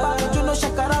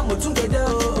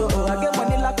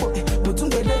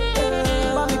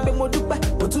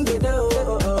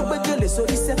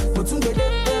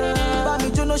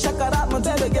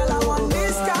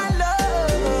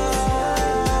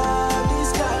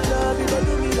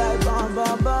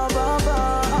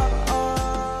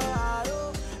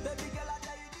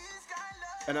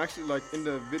 And actually, like in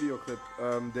the video clip,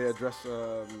 they address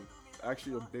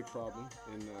actually a big problem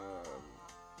in,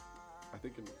 I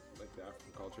think in like the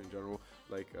African culture in general,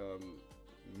 like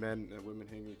men and women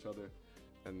hitting each other,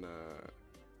 and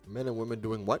men and women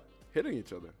doing what? Hitting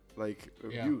each other, like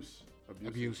abuse.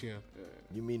 Abuse, yeah.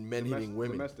 You mean men hitting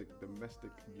women? Domestic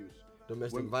abuse.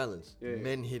 Domestic violence. Yeah,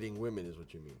 men hitting women is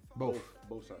what you mean. Both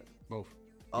sides. Both.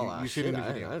 Oh, you see in the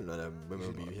video. I didn't know that women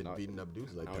would be beating up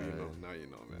dudes like that. Now you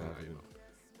know, man. Now you know.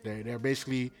 They're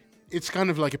basically, it's kind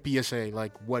of like a PSA,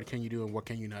 like what can you do and what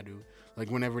can you not do.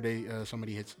 Like whenever they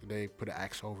somebody hits, they put an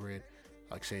axe over it,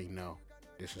 like saying no,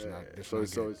 this is not. This so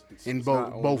it's in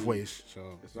both ways.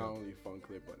 So it's not only a fun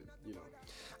clip, but you know.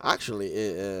 Actually,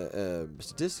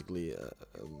 statistically,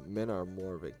 men are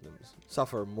more victims,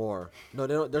 suffer more. No,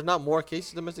 they don't. There's not more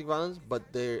cases of domestic violence, but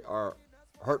they are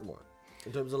hurt more.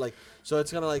 In terms of like, so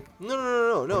it's kind of like,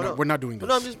 no. We're not doing this.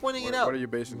 No, I'm just pointing it out. What are you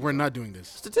basing? We're not doing this.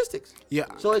 Statistics. Yeah.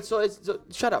 So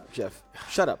shut up, Jeff.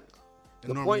 Shut up.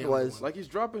 The point was like he's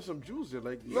dropping some jewels here.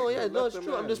 Like it's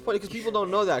true. I'm just pointing because people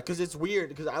don't know that because it's weird.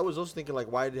 Because I was also thinking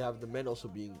like, why did they have the men also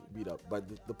being beat up? But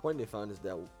the point they found is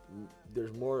that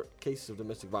there's more cases of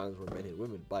domestic violence where men hit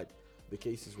women, but the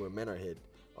cases where men are hit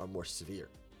are more severe.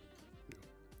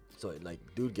 So like,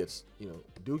 dude gets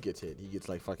hit. He gets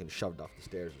like fucking shoved off the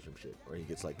stairs or some shit, or he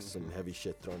gets like some heavy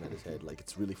shit thrown at his head. Like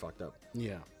it's really fucked up.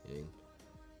 Yeah.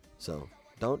 So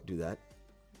don't do that.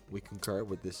 We concur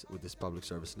with this public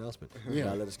service announcement. Yeah.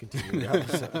 Now let us continue.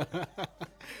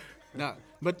 Nah,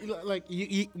 but like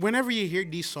you, whenever you hear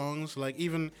these songs, like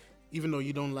even though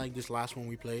you don't like this last one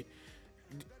we played,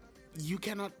 you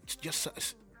cannot just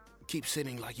keep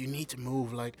sitting. Like you need to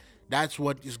move. Like that's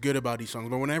what is good about these songs.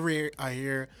 But whenever I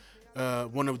hear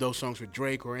one of those songs with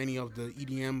Drake or any of the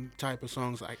EDM type of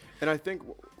songs, and I think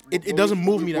it doesn't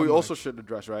move me that much. We also should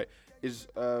address, right, is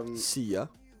Sia,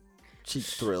 Cheap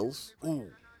Thrills.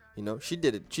 Ooh. You know, she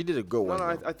did it. She did a good one.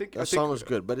 No, I think that song was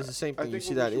good, but it's the same thing. You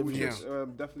see that we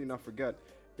definitely not forget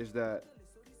is that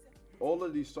all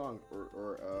of these songs,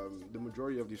 or the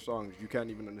majority of these songs, you can't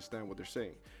even understand what they're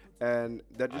saying, and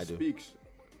that just speaks.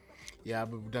 Yeah,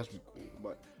 but that's.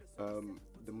 But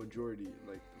the majority,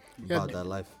 like about that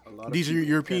life. These are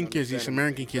European kids. These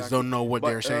American kids don't know what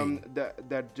they're saying.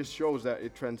 That just shows that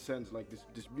it transcends. Like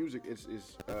this music is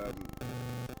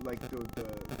like the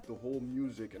whole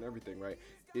music and everything, right?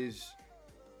 Is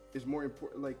more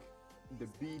important. Like the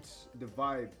beats, the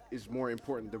vibe is more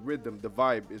important. The rhythm, the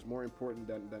vibe is more important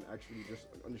than actually just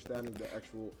understanding the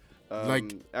actual.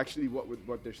 Actually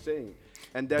what they're saying,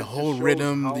 and that the whole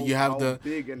rhythm, you have the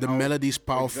melody's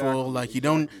powerful. Like you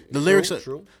don't the lyrics.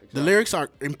 The lyrics are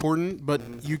important, but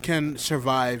you can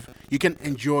survive. You can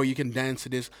enjoy. You can dance to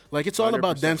this. Like it's all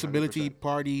about danceability, 100%.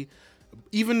 Party.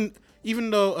 Even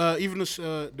though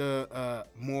the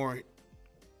more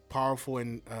powerful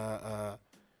and the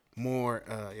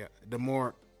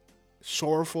more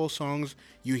sorrowful songs,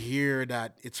 you hear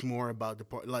that it's more about the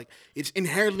part. Like it's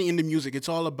inherently in the music. It's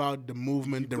all about the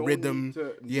movement, the rhythm.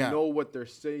 Need to know what they're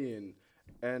saying,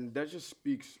 and that just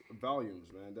speaks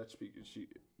volumes, man. That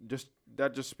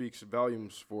just speaks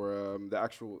volumes for the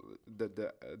actual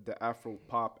the Afro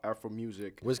pop, Afro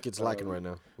music. Wizkid's lacking right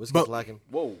now. Wizkid's lacking.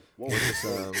 Whoa.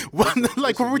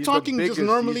 Like when we're talking just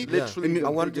normally. I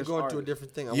wanted to go into a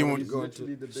different thing.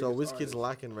 So Wizkid's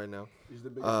lacking right now. He's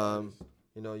the biggest.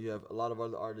 You know, you have a lot of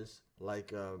other artists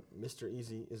like Mr.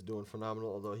 Easy is doing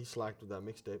phenomenal, although he slacked with that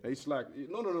mixtape. He slacked.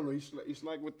 No. He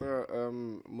slacked with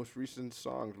the most recent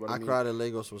songs. Accra to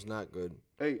Lagos was not good.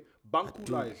 Hey,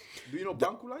 Bankulais. Do you know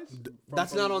Bankulais?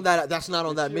 That's not on that. That's not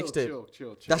on that mixtape.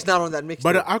 Chill. That's not on that mixtape.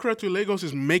 But Accra to Lagos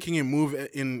is making a move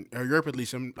in Europe, at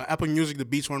least. Apple Music, the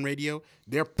Beats One Radio,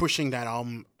 they're pushing that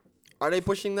album. Are they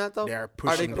pushing that though? They're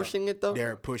pushing. Are they pushing it though?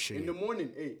 They're pushing. In the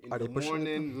morning,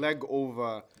 leg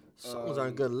over. Songs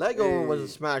aren't good. Lego was a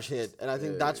smash hit, and I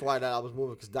think that's why that album's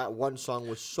moving, because that one song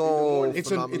was so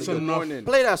phenomenal. It's enough.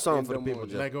 Play that song for the people.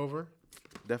 Leg over.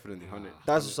 Definitely 100.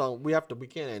 That's a song we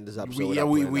can't end this episode.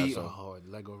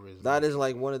 Leg over is. That is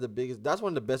like one of the biggest. That's one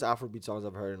of the best Afrobeat songs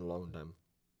I've heard in a long time.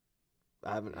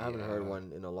 I haven't heard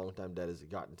one in a long time that has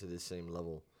gotten to this same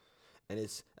level, and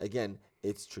it's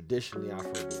traditionally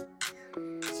Afrobeat.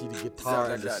 See the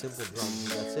guitar and the simple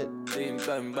drums, and that's it.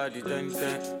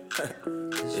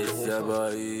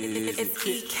 It's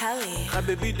E. Kelly. My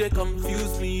baby, they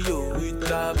confuse me, with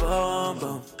the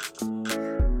bomb.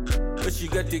 But she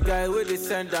got the guy where they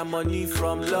send her money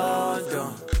from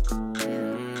London.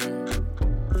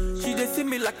 She they see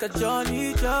me like a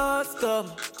Johnny just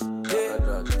come.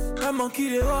 My monkey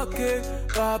they walk it,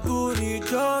 baboon he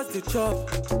just the chop.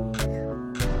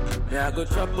 Yeah, I go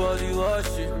chop all the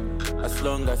washing, as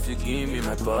long as you give me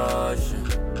my passion.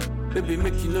 Baby,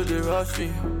 make you know the rush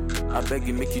me. I beg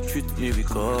you, make you treat me with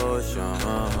caution.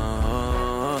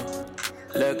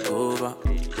 Leg over.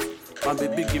 My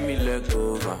baby, give me leg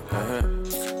over.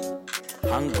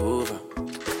 Hangover.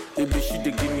 Baby, she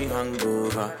dey give me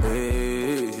hangover.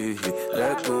 Hey,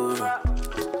 leg over.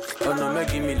 Oh no,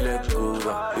 make give me leg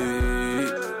over. Hey,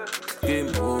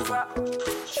 game over.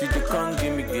 She dey come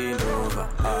give me game over.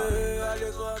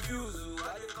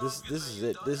 This is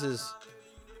it. This is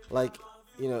like,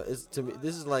 you know, it's to me.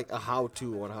 This is like a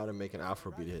how-to on how to make an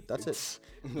Afrobeat hit. That's it.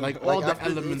 Like all the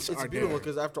elements it's are beautiful there.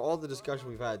 because after all the discussion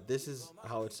we've had, this is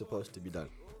how it's supposed to be done.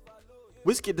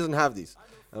 Wizkid doesn't have these,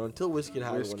 and until Wizkid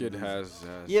has one. Wizkid has.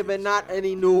 Yeah, but not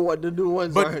any new one. The new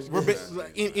ones But aren't. we're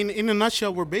in a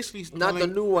nutshell, we're basically not the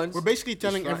new ones. We're basically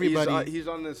telling everybody. He's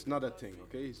on this another thing,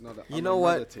 okay? He's not. You know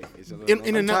what? Thing.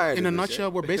 In a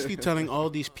nutshell, we're basically telling all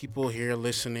these people here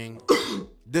listening,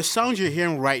 the sounds you're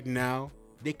hearing right now,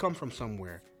 they come from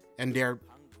somewhere, and they are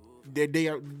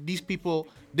these people.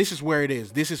 This is where it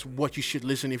is. This is what you should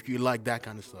listen if you like that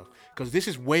kind of stuff, because this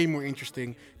is way more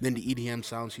interesting than the EDM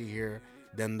sounds you hear,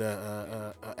 than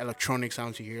the electronic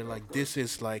sounds you hear. Like, this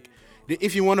is like,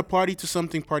 if you want to party to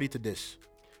something, party to this.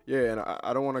 Yeah, and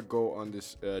I don't want to go on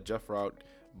this Jeff route,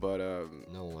 but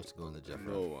no one wants to go on the Jeff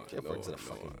no route. one. Jeff no works at a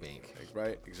one, fucking bank.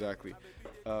 Right? Exactly.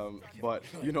 But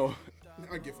you know,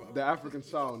 the African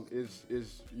sound is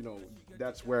you know,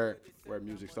 that's where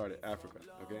music started, Africa.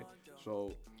 Okay,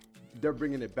 so they're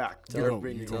bringing it back. They're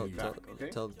bringing it back.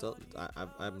 Okay.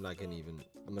 I'm not gonna even.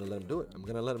 I'm gonna let him do it. I'm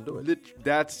gonna let him do it.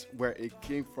 That's where it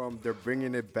came from. They're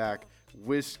bringing it back.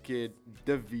 Wizkid,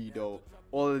 Davido,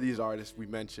 all of these artists we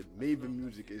mentioned. Maven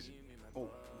Music is. Oh,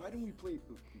 why don't we play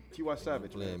Tiwa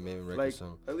Savage? Play Maven record like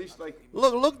song. at least like.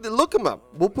 Look him up.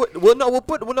 We'll put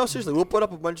seriously. We'll put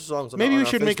up a bunch of songs. Maybe we on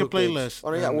should our make a Facebook page. playlist.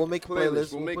 Oh yeah, we'll make a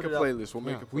playlist. We'll make a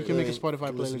playlist. We can make a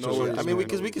Spotify playlist. I mean,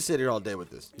 because we can sit here all day with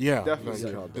this. Yeah,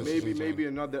 Definitely. Maybe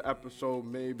another episode.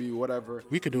 Maybe whatever.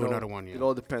 We could do another one. Yeah. It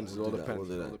all depends. We'll do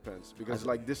that. Because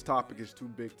like this topic is too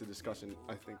big to discuss in,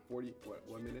 I think 40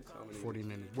 minutes. How many? 40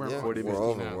 minutes. We're 40 minutes.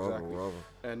 We're over.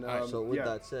 And so with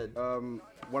that said,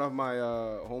 one of my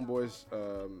homeboys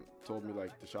told me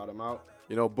like to shout him out.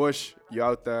 You know, Bush, you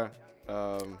out there?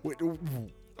 I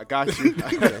got you.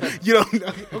 You know,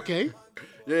 okay.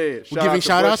 Yeah. We're giving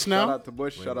shout outs now.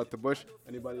 Shout out to Bush.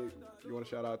 Anybody you want to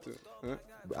shout out to? Huh?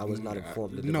 I was not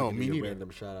informed that no, me neither. Random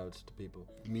shout outs to people.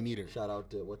 Me neither. Shout out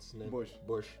to what's his name?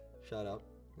 Bush. Shout out.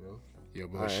 You know. Yeah,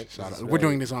 Bush. Right. Shout out. We're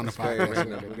doing this on the podcast.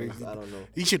 I don't know.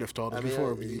 He should have told us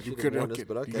before. You could have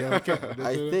but okay. Yeah, okay.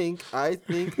 I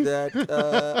think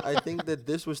that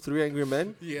this was 3 Angry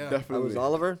Men. Yeah, definitely. I was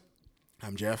Oliver.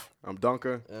 I'm Jeff. I'm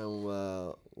Danke. And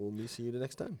we'll see you the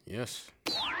next time. Yes.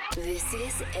 This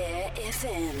is Air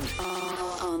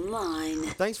FM online.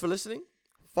 Thanks for listening.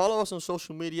 Follow us on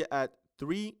social media at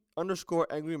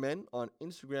 3_Angry Men on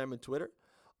Instagram and Twitter.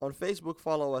 On Facebook,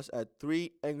 follow us at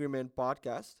 3 Angry Men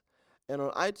Podcast. And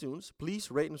on iTunes,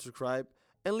 please rate and subscribe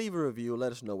and leave a review.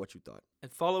 Let us know what you thought. And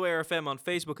follow AirFM on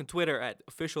Facebook and Twitter at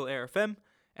official AirFM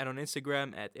and on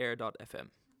Instagram at air.fm.